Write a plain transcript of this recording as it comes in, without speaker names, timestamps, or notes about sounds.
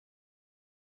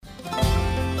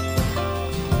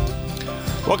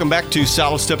Welcome back to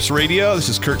Solid Steps Radio. This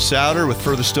is Kurt Souder with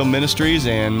Further Still Ministries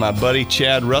and my buddy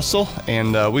Chad Russell.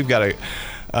 And we've got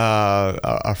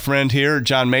a friend here,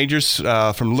 John Majors,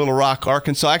 from Little Rock,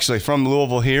 Arkansas, actually from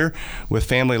Louisville here with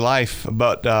Family Life.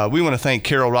 But we want to thank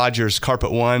Carol Rogers,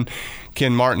 Carpet One,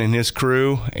 Ken Martin and his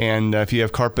crew. And if you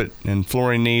have carpet and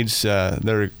flooring needs,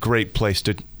 they're a great place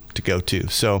to go to.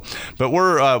 So, but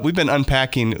we've been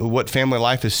unpacking what Family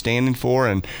Life is standing for.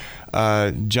 And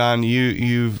John,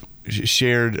 you've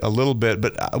shared a little bit,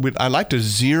 but I'd like to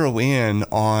zero in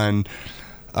on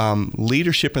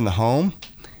leadership in the home,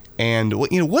 and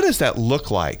what does that look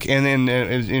like? And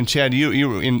then, Chad,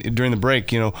 you during the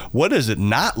break, what does it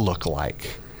not look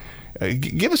like?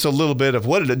 Give us a little bit of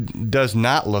what it does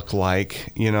not look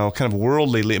like, kind of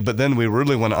worldly. But then we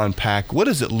really want to unpack what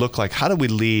does it look like? How do we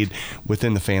lead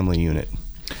within the family unit?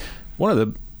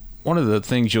 One of the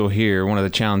things you'll hear, one of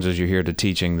the challenges you hear to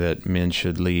teaching that men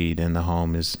should lead in the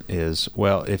home is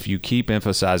well, if you keep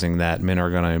emphasizing that, men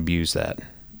are going to abuse that,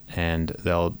 and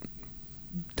they'll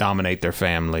dominate their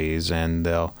families, and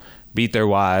they'll beat their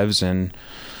wives, and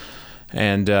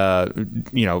they're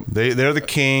the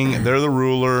king, they're the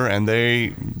ruler, and they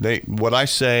what I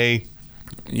say,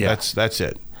 yeah, that's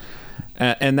it,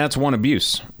 and that's one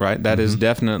abuse, right? That is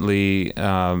definitely.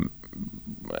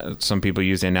 Some people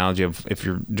use the analogy of if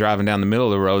you're driving down the middle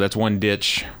of the road, that's one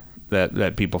ditch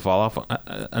that people fall off.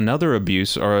 Another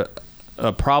abuse or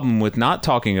a problem with not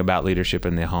talking about leadership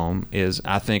in the home is,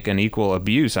 I think, an equal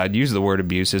abuse. I'd use the word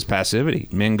abuse as passivity.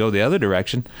 Men go the other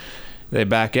direction. They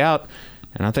back out.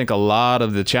 And I think a lot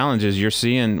of the challenges you're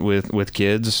seeing with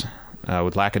kids,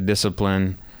 with lack of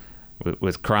discipline,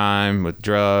 with crime, with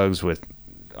drugs, with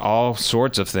all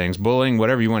sorts of things, bullying,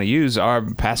 whatever you want to use, are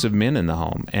passive men in the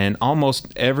home. And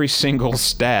almost every single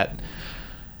stat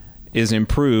is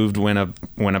improved when a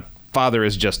father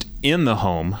is just in the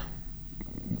home.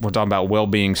 We're talking about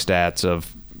well-being stats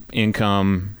of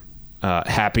income,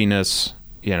 happiness,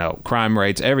 crime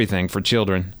rates, everything for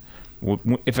children.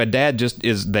 If a dad just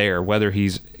is there, whether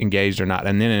he's engaged or not,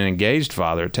 and then an engaged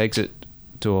father takes it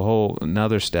to a whole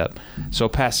another step. So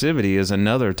passivity is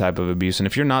another type of abuse. And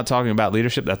if you're not talking about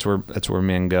leadership, that's where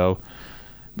men go.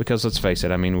 Because let's face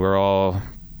it, I mean, we're all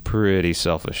pretty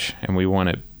selfish and we want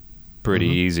it pretty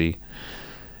easy.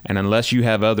 And unless you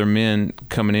have other men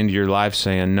coming into your life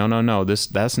saying, no,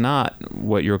 that's not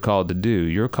what you're called to do.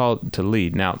 You're called to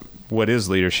lead. Now, what is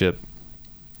leadership?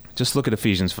 Just look at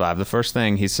Ephesians 5. The first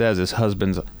thing he says is,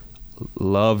 husbands,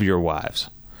 love your wives.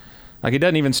 Like, it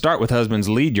doesn't even start with husbands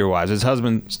lead your wives. It's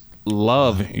husbands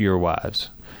love your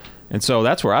wives. And so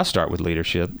that's where I start with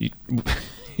leadership.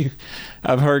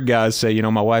 I've heard guys say,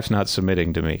 my wife's not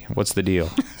submitting to me. What's the deal?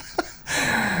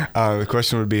 The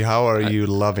question would be, how are you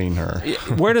loving her?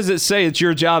 Where does it say it's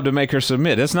your job to make her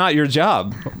submit? It's not your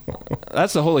job.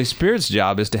 That's the Holy Spirit's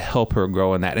job, is to help her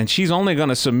grow in that. And she's only going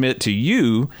to submit to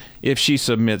you if she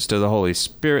submits to the Holy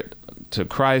Spirit, to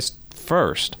Christ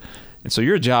first. And so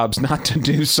your job's not to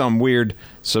do some weird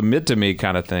submit to me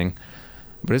kind of thing,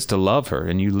 but it's to love her,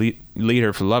 and you lead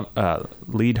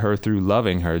her through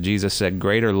loving her. Jesus said,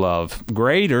 greater love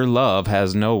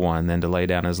has no one than to lay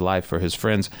down his life for his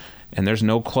friends. And there's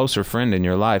no closer friend in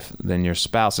your life than your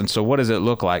spouse. And so what does it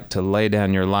look like to lay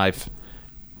down your life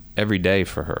every day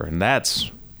for her? And that's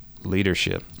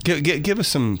leadership. Give us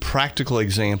some practical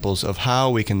examples of how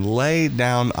we can lay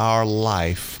down our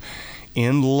life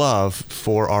in love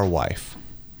for our wife.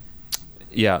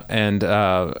 Yeah, and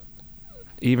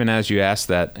even as you ask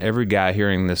that, every guy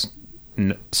hearing this,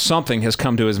 something has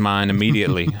come to his mind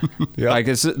immediately. Yep. Like,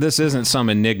 this isn't some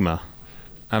enigma.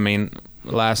 I mean,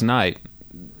 last night,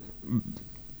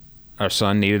 our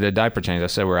son needed a diaper change. I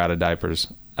said we're out of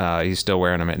diapers. He's still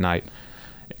wearing them at night.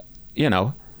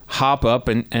 Hop up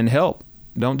and help.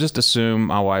 Don't just assume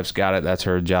my wife's got it, that's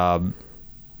her job.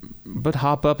 But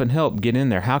hop up and help. Get in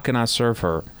there. How can I serve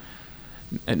her?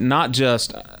 And not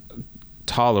just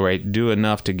tolerate, do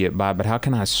enough to get by, but how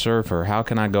can I serve her? How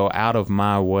can I go out of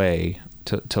my way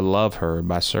to love her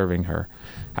by serving her?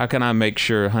 How can I make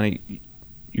sure, honey,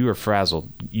 you are frazzled.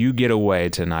 You get away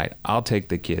tonight. I'll take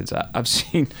the kids. I've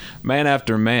seen man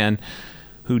after man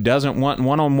who doesn't want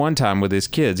one-on-one time with his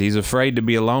kids. He's afraid to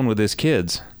be alone with his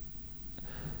kids.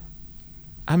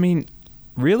 I mean,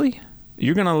 really?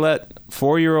 You're going to let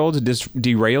 4-year-olds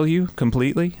derail you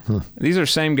completely? These are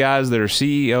same guys that are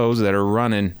CEOs that are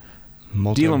running,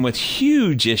 dealing with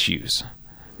huge issues,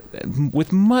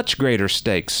 with much greater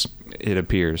stakes, it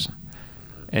appears.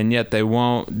 And yet they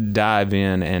won't dive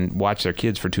in and watch their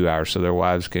kids for 2 hours so their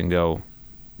wives can go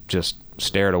just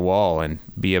stare at a wall and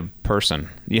be a person,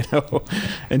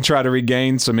 and try to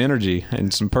regain some energy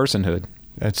and some personhood.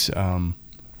 That's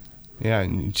Yeah,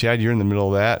 and Chad, you're in the middle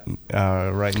of that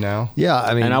right now. Yeah,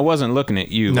 I mean, and I wasn't looking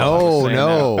at you.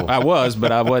 No. I was,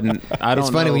 but I wasn't. I don't.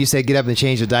 It's funny know. when you say get up and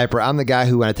change the diaper. I'm the guy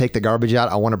who, when I take the garbage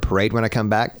out, I want a parade when I come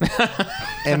back.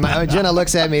 And Jenna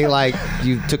looks at me like,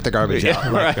 you took the garbage out. Yeah,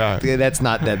 Like, right. that's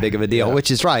not that big of a deal, which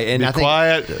is right. And Be I think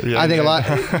quiet. Yeah, I think a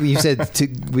lot. You said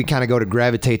we kind of go to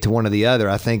gravitate to one or the other.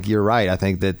 I think you're right. I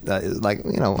think that I,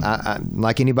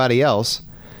 like anybody else,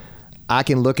 I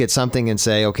can look at something and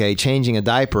say, okay, changing a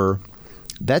diaper,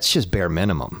 that's just bare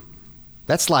minimum.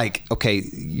 That's like, okay,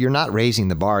 you're not raising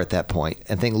the bar at that point.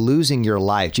 And think losing your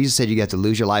life. Jesus said you got to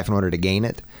lose your life in order to gain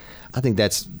it. I think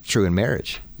that's true in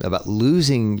marriage, about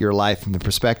losing your life from the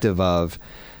perspective of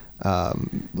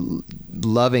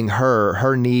loving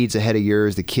her needs ahead of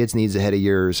yours, the kids' needs ahead of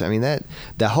yours. I mean, that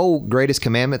the whole greatest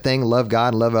commandment thing, love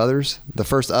God and love others. The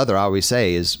first other I always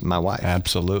say is my wife.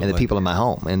 Absolutely. And the people in my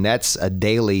home. And that's a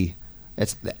daily,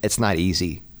 it's not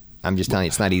easy. I'm just telling you,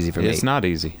 it's not easy for me. It's not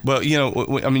easy. Well,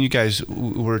 I mean, you guys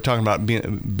were talking about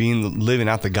living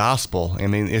out the gospel. I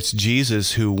mean, it's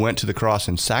Jesus who went to the cross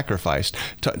and sacrificed.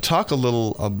 Talk a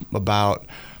little about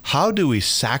how do we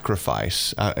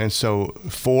sacrifice, and so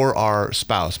for our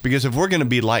spouse? Because if we're going to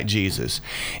be like Jesus,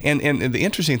 and the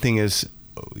interesting thing is,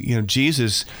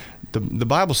 Jesus, the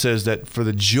Bible says that for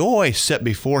the joy set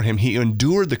before him, he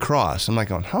endured the cross. I'm like,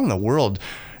 how in the world?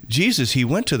 Jesus, he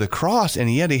went to the cross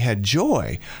and yet he had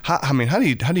joy. How do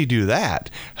you do that?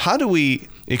 How do we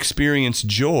experience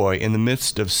joy in the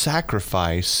midst of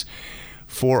sacrifice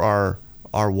for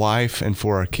our wife and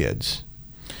for our kids?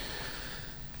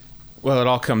 Well, it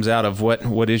all comes out of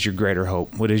what is your greater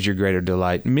hope? What is your greater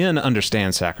delight? Men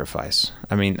understand sacrifice.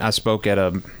 I mean, I spoke at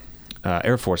a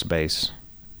Air Force base,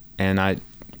 and I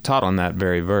taught on that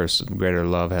very verse: "Greater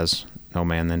love has no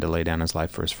man than to lay down his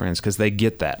life for his friends," because they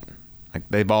get that. Like,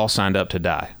 they've all signed up to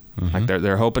die. Mm-hmm. Like,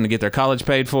 they're hoping to get their college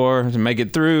paid for, to make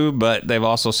it through, but they've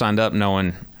also signed up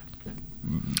knowing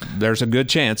there's a good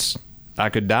chance I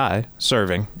could die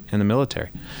serving in the military.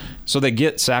 So they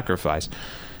get sacrifice.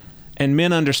 And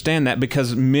men understand that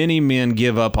because many men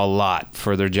give up a lot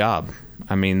for their job.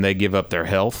 I mean, they give up their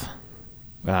health.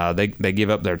 They give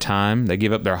up their time. They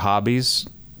give up their hobbies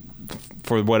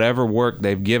for whatever work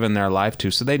they've given their life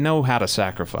to. So they know how to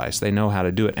sacrifice. They know how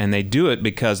to do it. And they do it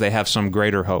because they have some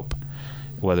greater hope,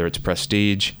 whether it's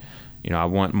prestige. I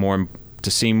want more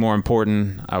to seem more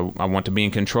important. I want to be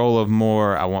in control of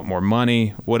more. I want more money,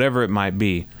 whatever it might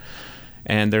be.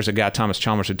 And there's a guy, Thomas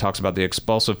Chalmers, who talks about the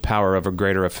expulsive power of a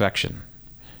greater affection.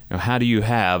 How do you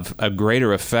have a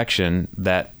greater affection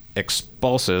that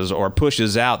expulses or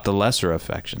pushes out the lesser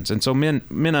affections? And so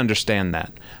men understand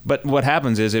that. But what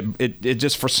happens is it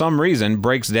just, for some reason,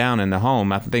 breaks down in the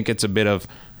home. I think it's a bit of,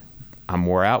 I'm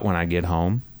wore out when I get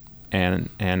home, and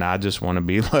I just want to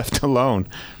be left alone.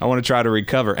 I want to try to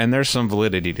recover. And there's some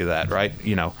validity to that, right?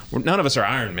 None of us are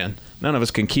Iron Men. None of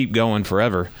us can keep going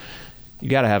forever. You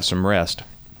got to have some rest.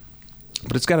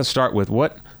 But it's got to start with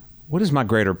what is my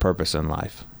greater purpose in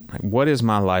life? Like, what is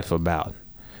my life about?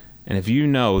 And if you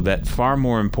know that far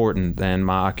more important than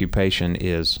my occupation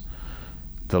is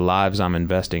the lives I'm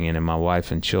investing in my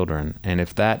wife and children, and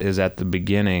if that is at the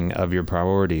beginning of your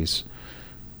priorities,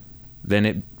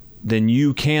 then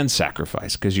you can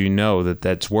sacrifice, because you know that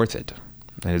that's worth it,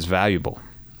 and it's valuable.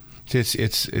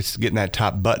 It's getting that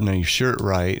top button on your shirt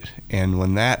right, and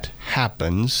when that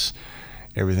happens,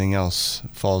 everything else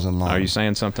falls in line. Are you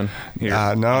saying something here?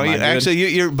 No,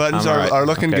 actually, your buttons are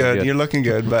looking okay, good. You're looking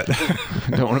good, but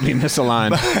don't want to be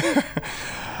misaligned.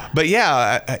 But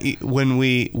yeah, when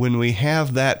we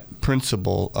have that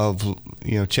principle of,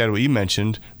 Chad, what you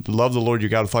mentioned, love the Lord your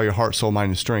God with all your heart, soul, mind,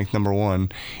 and strength, number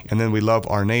one, and then we love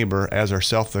our neighbor as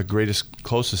ourself. The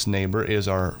closest neighbor is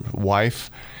our wife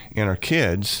and our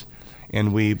kids,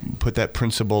 and we put that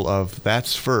principle of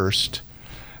that's first.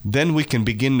 Then we can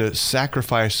begin to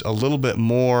sacrifice a little bit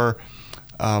more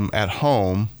at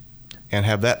home and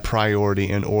have that priority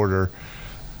in order.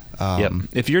 Yep.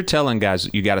 If you're telling guys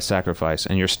you got to sacrifice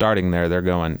and you're starting there, they're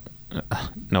going,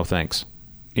 no thanks.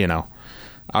 I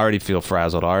already feel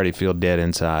frazzled. I already feel dead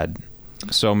inside.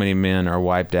 So many men are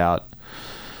wiped out.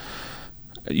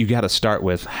 You got to start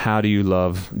with, how do you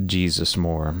love Jesus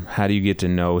more? How do you get to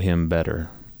know him better?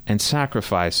 And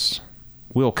sacrifice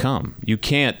will come. You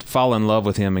can't fall in love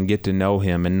with him and get to know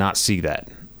him and not see that,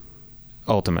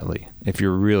 ultimately, if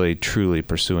you're really, truly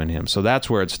pursuing him. So that's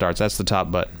where it starts. That's the top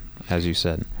button, as you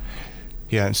said.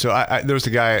 Yeah, and so there was a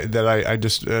guy that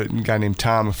a guy named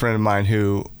Tom, a friend of mine,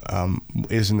 who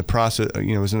is in the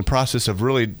process of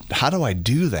really, how do I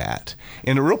do that?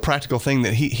 And a real practical thing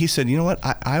that he said, you know what,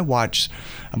 I watch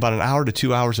about an hour to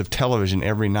 2 hours of television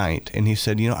every night, and he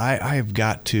said, I have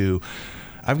got to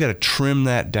I've got to trim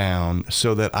that down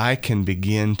so that I can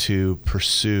begin to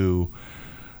pursue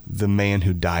the man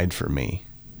who died for me.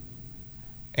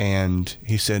 And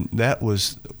he said, that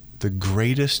was the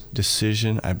greatest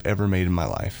decision I've ever made in my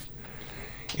life.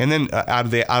 And then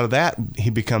out of that, he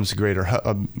becomes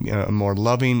a more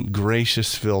loving,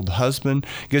 gracious-filled husband.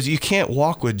 Because you can't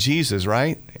walk with Jesus,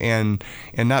 right, and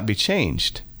not be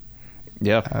changed.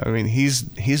 Yeah. I mean, he's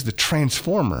the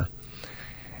transformer.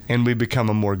 And we become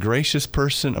a more gracious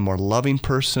person, a more loving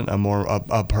person,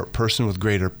 a person with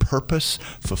greater purpose,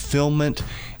 fulfillment,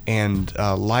 and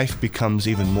life becomes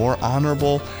even more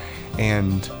honorable.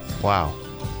 And wow.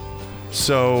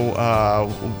 So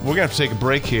we're going to have to take a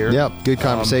break here. Yep, good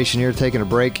conversation here, taking a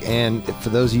break. And for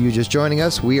those of you just joining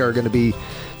us, we are going to be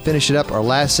finishing up our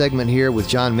last segment here with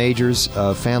John Magers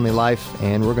of Family Life.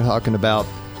 And we're going to be talking about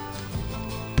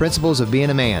principles of being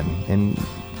a man. And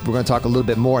we're going to talk a little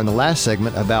bit more in the last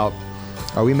segment about,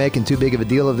 are we making too big of a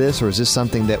deal of this, or is this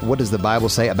something that, what does the Bible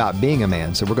say about being a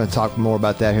man? So we're going to talk more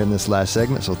about that here in this last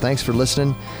segment. So thanks for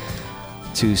listening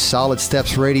to Solid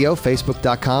Steps Radio,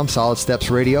 facebook.com, Solid Steps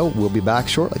Radio. We'll be back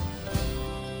shortly.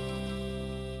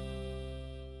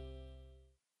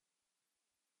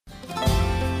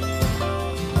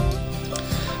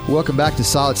 Welcome back to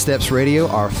Solid Steps Radio,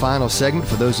 our final segment.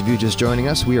 For those of you just joining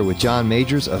us, we are with John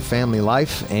Magers of Family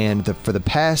Life, and for the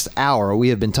past hour, we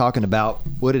have been talking about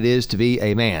what it is to be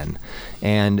a man.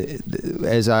 And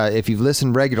if you've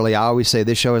listened regularly, I always say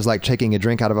this show is like taking a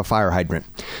drink out of a fire hydrant.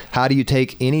 How do you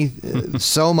take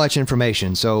so much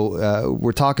information? So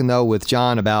we're talking, though, with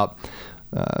John about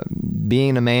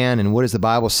being a man and what does the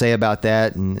Bible say about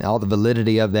that and all the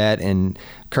validity of that. And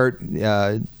Kurt,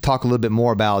 talk a little bit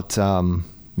more about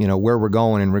where we're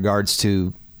going in regards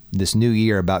to this new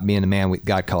year about being the man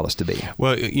God called us to be.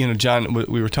 Well, John,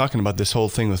 we were talking about this whole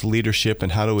thing with leadership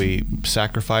and how do we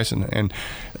sacrifice and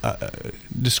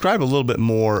describe a little bit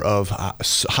more of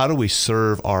how do we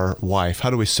serve our wife,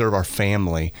 how do we serve our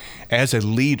family as a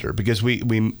leader? Because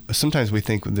we sometimes we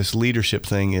think this leadership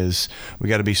thing is we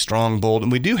got to be strong, bold,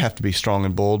 and we do have to be strong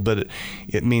and bold, but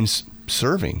it means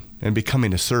serving and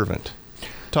becoming a servant.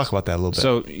 Talk about that a little bit.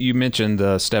 So you mentioned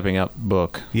the Stepping Up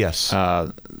book. Yes.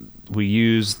 We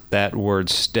use that word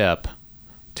step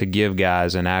to give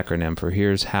guys an acronym for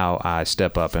here's how I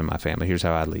step up in my family. Here's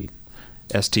how I lead.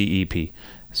 STEP.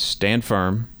 Stand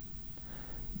firm.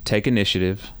 Take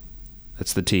initiative.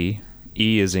 That's the T.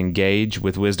 E is engage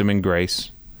with wisdom and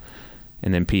grace.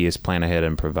 And then P is plan ahead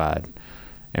and provide.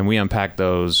 And we unpack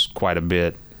those quite a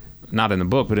bit, not in the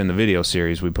book, but in the video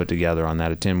series we put together on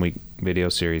that, a 10-week video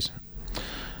series.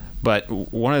 But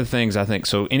one of the things I think,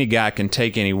 so any guy can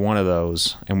take any one of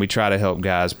those, and we try to help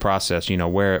guys process,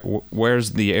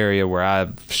 where's the area where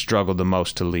I've struggled the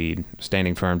most to lead?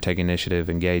 Standing firm, take initiative,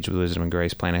 engage with wisdom and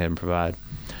grace, plan ahead and provide.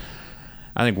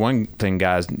 I think one thing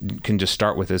guys can just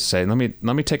start with is say, let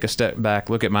me take a step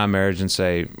back, look at my marriage and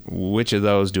say, which of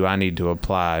those do I need to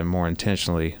apply more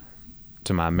intentionally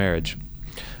to my marriage?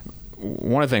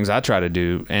 One of the things I try to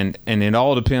do, and it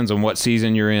all depends on what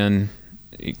season you're in,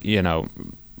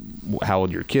 how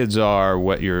old your kids are,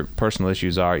 what your personal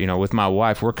issues are. With my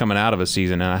wife, we're coming out of a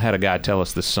season, and I had a guy tell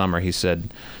us this summer, he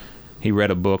said he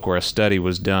read a book where a study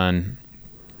was done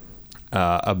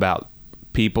about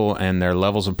people and their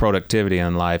levels of productivity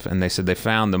in life, and they said they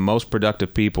found the most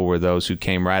productive people were those who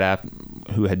came right after,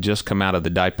 who had just come out of the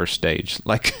diaper stage.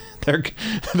 Like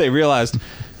they realized,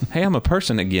 hey, I'm a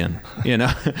person again.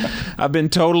 I've been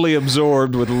totally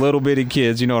absorbed with little bitty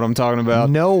kids. You know what I'm talking about?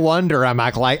 No wonder I am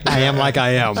like I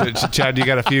am. Chad, you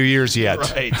got a few years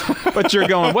yet. Right. But you're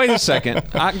going, wait a second.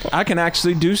 I can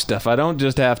actually do stuff. I don't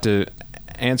just have to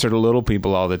answer to little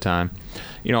people all the time.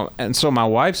 And so my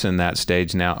wife's in that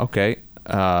stage now. Okay.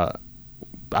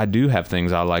 I do have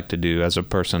things I like to do as a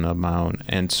person of my own.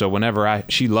 And so whenever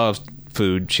she loves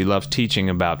food, she loves teaching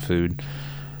about food.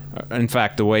 In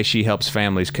fact, the way she helps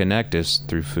families connect is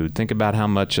through food. Think about how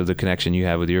much of the connection you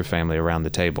have with your family around the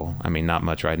table. I mean, not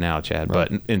much right now, Chad, right.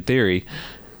 But in theory,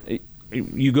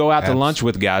 you go out to lunch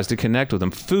with guys to connect with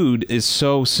them. Food is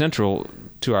so central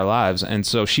to our lives, and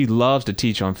so she loves to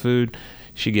teach on food.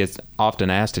 She gets often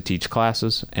asked to teach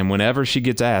classes, and whenever she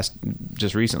gets asked,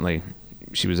 just recently,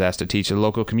 she was asked to teach at a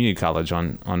local community college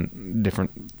on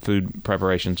different food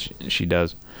preparations she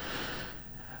does.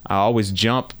 I always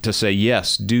jump to say,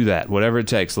 yes, do that, whatever it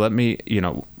takes. Let me,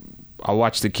 I'll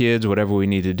watch the kids, whatever we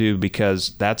need to do,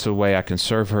 because that's a way I can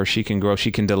serve her. She can grow.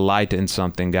 She can delight in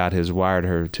something God has wired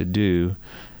her to do.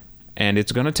 And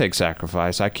it's going to take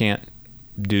sacrifice. I can't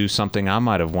do something I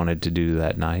might have wanted to do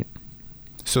that night.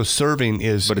 So serving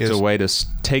is... But it's a way to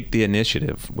take the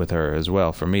initiative with her as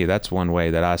well. For me, that's one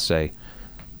way that I say,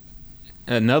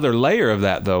 another layer of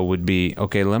that, though, would be,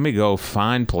 okay, let me go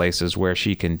find places where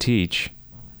she can teach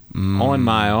on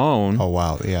my own. Oh,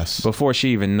 wow. Yes. Before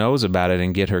she even knows about it,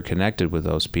 and get her connected with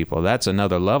those people. That's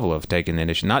another level of taking the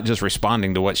initiative, not just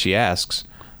responding to what she asks,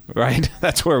 right?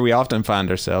 That's where we often find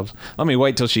ourselves. Let me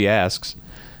wait till she asks.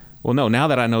 Well, no, now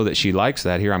that I know that she likes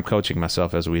that, here I'm coaching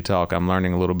myself as we talk. I'm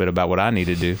learning a little bit about what I need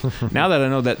to do. Now that I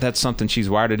know that that's something she's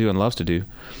wired to do and loves to do,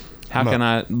 how can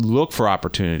I look for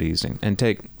opportunities and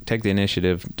take the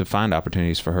initiative to find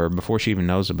opportunities for her before she even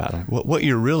knows about them? What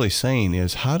you're really saying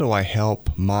is, how do I help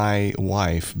my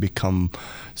wife become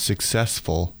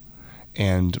successful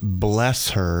and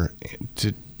bless her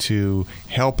to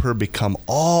help her become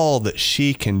all that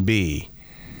she can be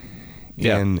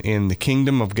in the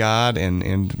kingdom of God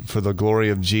and for the glory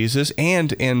of Jesus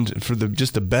and for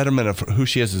just the betterment of who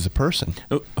she is as a person?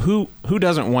 Who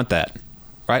doesn't want that,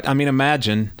 right? I mean,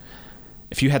 imagine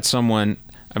if you had someone.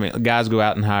 I mean, guys go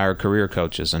out and hire career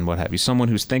coaches and what have you. Someone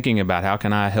who's thinking about, how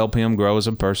can I help him grow as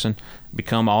a person,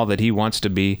 become all that he wants to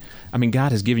be. I mean,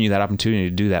 God has given you that opportunity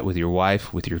to do that with your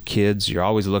wife, with your kids. You're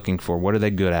always looking for, what are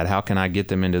they good at? How can I get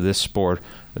them into this sport,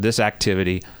 or this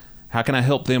activity? How can I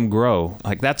help them grow?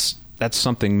 Like, that's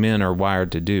something men are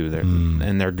wired to do,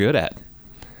 and they're good at.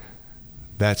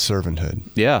 That's servanthood.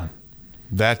 Yeah.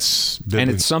 And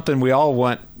it's something we all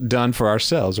want done for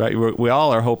ourselves, right? We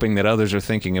all are hoping that others are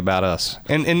thinking about us.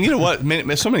 And you know what?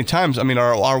 So many times, I mean,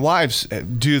 our wives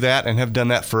do that and have done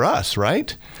that for us,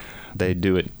 right? They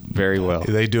do it very well.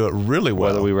 They do it really well.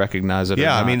 Whether we recognize it or not.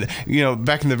 Yeah, I mean, you know,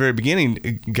 back in the very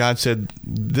beginning, God said,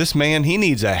 this man, he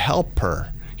needs a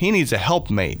helper. He needs a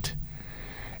helpmate.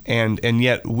 And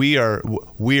yet we are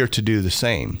to do the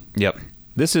same. Yep.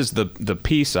 This is the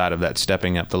P side of that,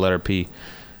 stepping up, the letter P.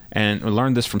 And we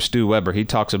learned this from Stu Weber. He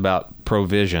talks about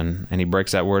provision, and he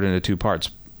breaks that word into two parts.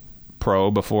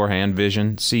 Pro, beforehand,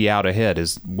 vision, see out ahead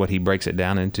is what he breaks it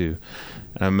down into.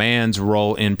 And a man's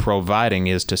role in providing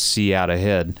is to see out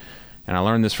ahead. And I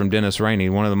learned this from Dennis Rainey.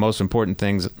 One of the most important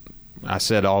things, I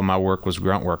said all my work was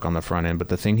grunt work on the front end, but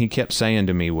the thing he kept saying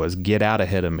to me was, get out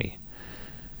ahead of me.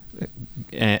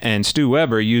 And Stu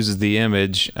Weber uses the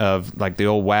image of like the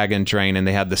old wagon train, and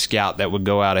they had the scout that would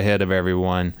go out ahead of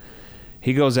everyone.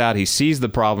 He goes out, he sees the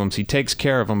problems, he takes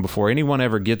care of them before anyone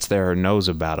ever gets there or knows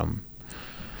about them.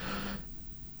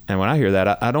 And when I hear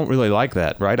that, I don't really like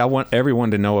that, right? I want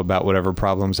everyone to know about whatever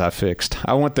problems I fixed.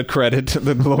 I want the credit,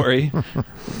 the glory,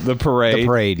 the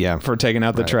parade, yeah, for taking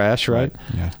out the trash, right?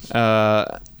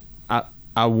 Yeah.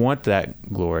 I want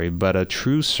that glory, but a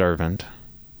true servant,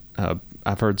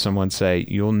 I've heard someone say,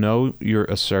 you'll know you're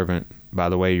a servant by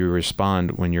the way you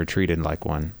respond when you're treated like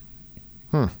one.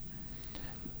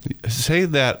 Say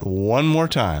that one more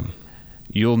time.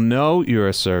 You'll know you're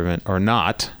a servant or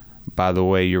not by the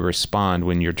way you respond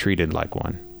when you're treated like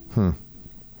one.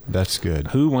 That's good.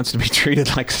 Who wants to be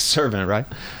treated like a servant, right?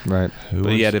 Right.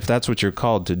 But yet, if that's what you're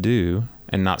called to do,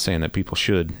 and not saying that people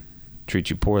should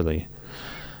treat you poorly,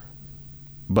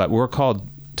 but we're called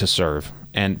to serve.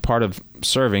 And part of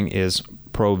serving is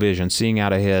provision, seeing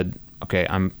out ahead. Okay,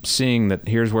 I'm seeing that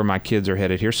here's where my kids are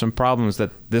headed. Here's some problems that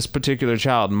this particular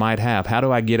child might have. How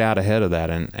do I get out ahead of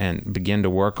that and begin to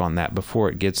work on that before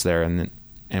it gets there?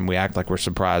 And we act like we're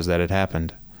surprised that it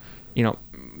happened. You know,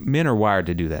 men are wired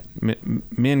to do that.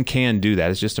 Men can do that.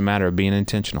 It's just a matter of being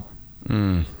intentional.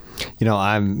 You know,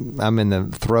 I'm in the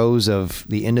throes of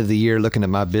the end of the year, looking at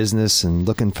my business and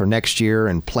looking for next year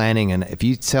and planning. And if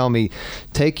you tell me,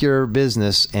 take your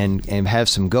business and have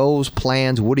some goals,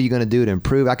 plans, what are you going to do to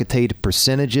improve? I could tell you the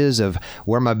percentages of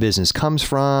where my business comes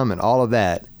from and all of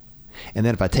that. And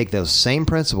then if I take those same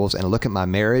principles and look at my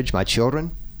marriage, my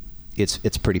children,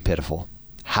 it's pretty pitiful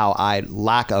how I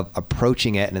lack of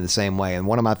approaching it in the same way. And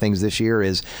one of my things this year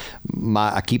is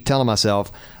I keep telling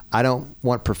myself, I don't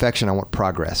want perfection. I want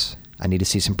progress. I need to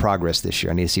see some progress this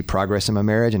year. I need to see progress in my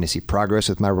marriage. I need to see progress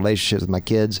with my relationships with my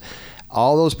kids.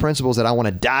 All those principles that I want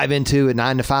to dive into at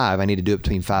 9 to 5, I need to do it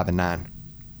between 5 and 9.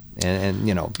 And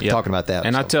you know, talking about that.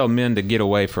 And I tell men to get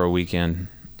away for a weekend.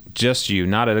 Just you,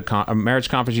 not at a marriage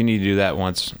conference. You need to do that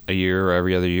once a year or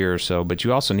every other year or so. But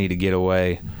you also need to get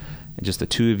away. And just the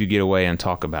two of you get away and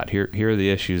talk about, here are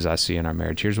the issues I see in our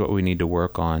marriage. Here's what we need to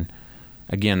work on.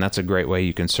 Again, that's a great way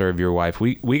you can serve your wife.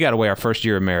 We got away our first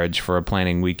year of marriage for a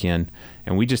planning weekend,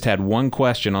 and we just had one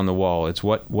question on the wall. It's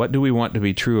what do we want to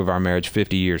be true of our marriage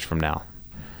 50 years from now?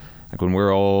 Like when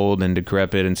we're old and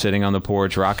decrepit and sitting on the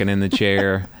porch, rocking in the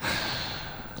chair.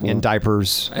 In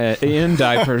diapers. In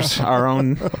diapers, our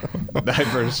own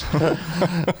diapers.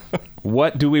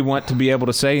 what do we want to be able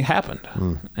to say happened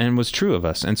and was true of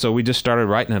us? And so we just started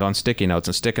writing it on sticky notes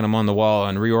and sticking them on the wall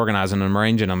and reorganizing them,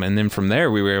 arranging them. And then from there,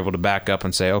 we were able to back up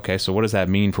and say, okay, so what does that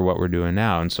mean for what we're doing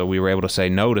now? And so we were able to say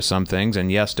no to some things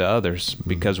and yes to others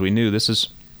because we knew this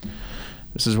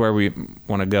is where we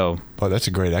want to go. Well, that's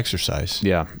a great exercise.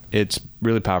 Yeah, it's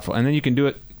really powerful. And then you can do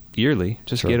it yearly.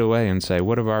 Just get away and say,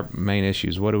 what are our main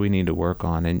issues? What do we need to work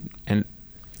on? And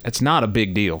it's not a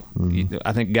big deal.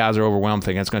 I think guys are overwhelmed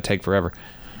thinking it's going to take forever.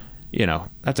 You know,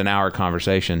 that's an hour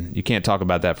conversation. You can't talk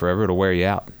about that forever. It'll wear you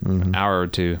out. An hour or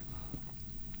two.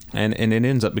 And it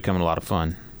ends up becoming a lot of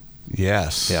fun.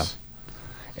 Yes. Yeah.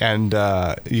 And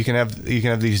you can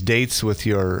have these dates with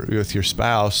your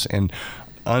spouse and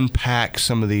unpack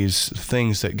some of these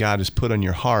things that God has put on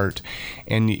your heart,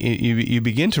 and you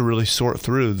begin to really sort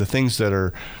through the things that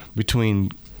are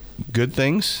between good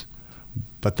things,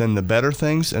 but then the better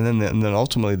things, and then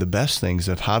ultimately the best things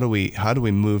of how do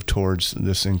we move towards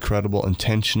this incredible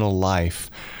intentional life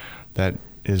that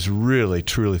is really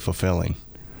truly fulfilling.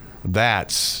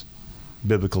 That's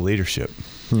biblical leadership.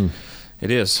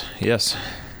 It is, yes.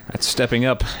 That's stepping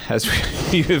up, as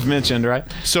you have mentioned, right?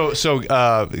 So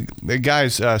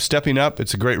guys, Stepping Up,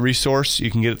 it's a great resource. You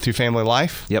can get it through Family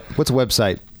Life. Yep. What's the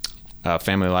website?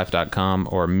 FamilyLife.com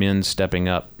or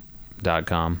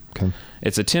mensteppingup.com. Okay.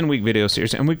 It's a 10-week video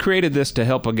series, and we created this to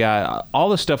help a guy. All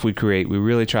the stuff we create, we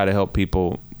really try to help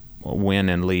people win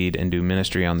and lead and do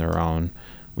ministry on their own.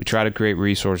 We try to create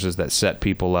resources that set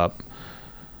people up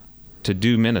to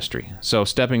do ministry. So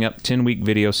Stepping Up, 10-week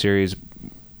video series.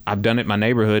 I've done it in my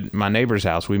neighborhood, my neighbor's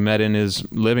house. We met in his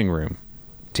living room,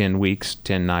 10 weeks,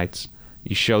 10 nights.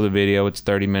 You show the video, it's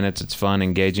 30 minutes, it's fun,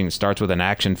 engaging. It starts with an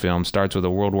action film, starts with a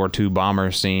World War II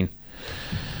bomber scene.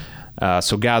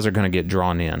 So guys are going to get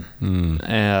drawn in.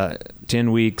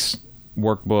 10 weeks,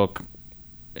 workbook,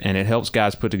 and it helps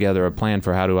guys put together a plan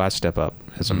for how do I step up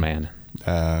as a man.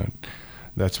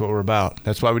 That's what we're about.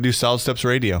 That's why we do Solid Steps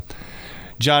Radio.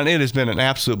 John, it has been an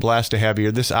absolute blast to have you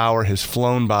here. This hour has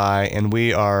flown by, and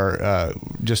we are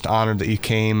just honored that you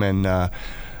came, and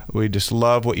we just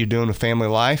love what you're doing with Family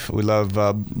Life. We love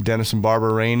Dennis and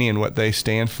Barbara Rainey and what they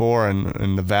stand for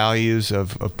and the values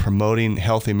of promoting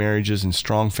healthy marriages and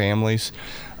strong families.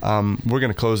 We're going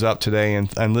to close out today,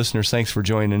 and listeners, thanks for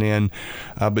joining in.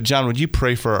 But John, would you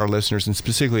pray for our listeners, and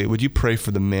specifically, would you pray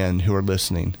for the men who are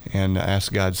listening and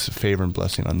ask God's favor and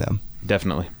blessing on them?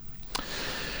 Definitely.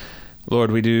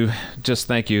 Lord, we do just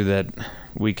thank you that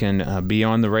we can be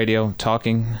on the radio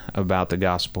talking about the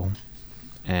gospel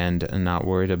and not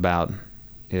worried about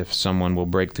if someone will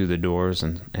break through the doors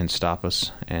and stop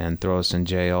us and throw us in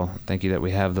jail. Thank you that we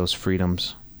have those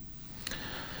freedoms.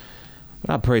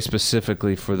 But I pray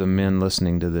specifically for the men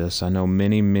listening to this. I know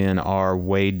many men are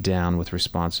weighed down with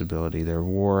responsibility. They're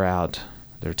wore out,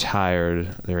 they're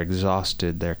tired, they're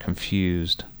exhausted, they're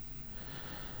confused.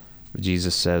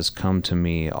 Jesus says, "Come to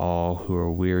me, all who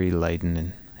are weary, laden,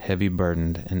 and heavy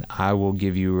burdened, and I will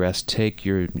give you rest. Take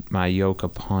my yoke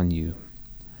upon you."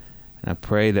 And I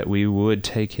pray that we would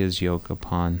take his yoke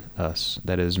upon us,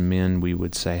 that as men we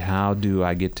would say, how do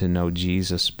I get to know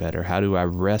Jesus better? How do I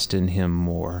rest in him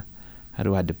more? How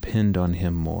do I depend on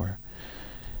him more?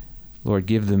 Lord,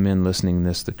 give the men listening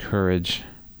this the courage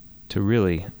to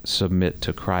really submit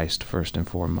to Christ first and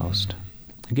foremost.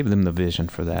 Give them the vision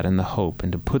for that and the hope, and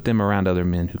to put them around other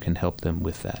men who can help them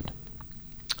with that.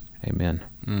 Amen.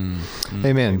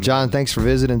 Amen. John, thanks for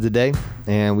visiting today.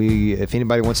 And if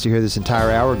anybody wants to hear this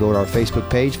entire hour, go to our Facebook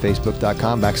page,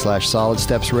 facebook.com/Solid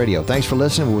Steps Radio. Thanks for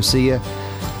listening. We'll see you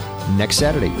next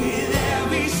Saturday.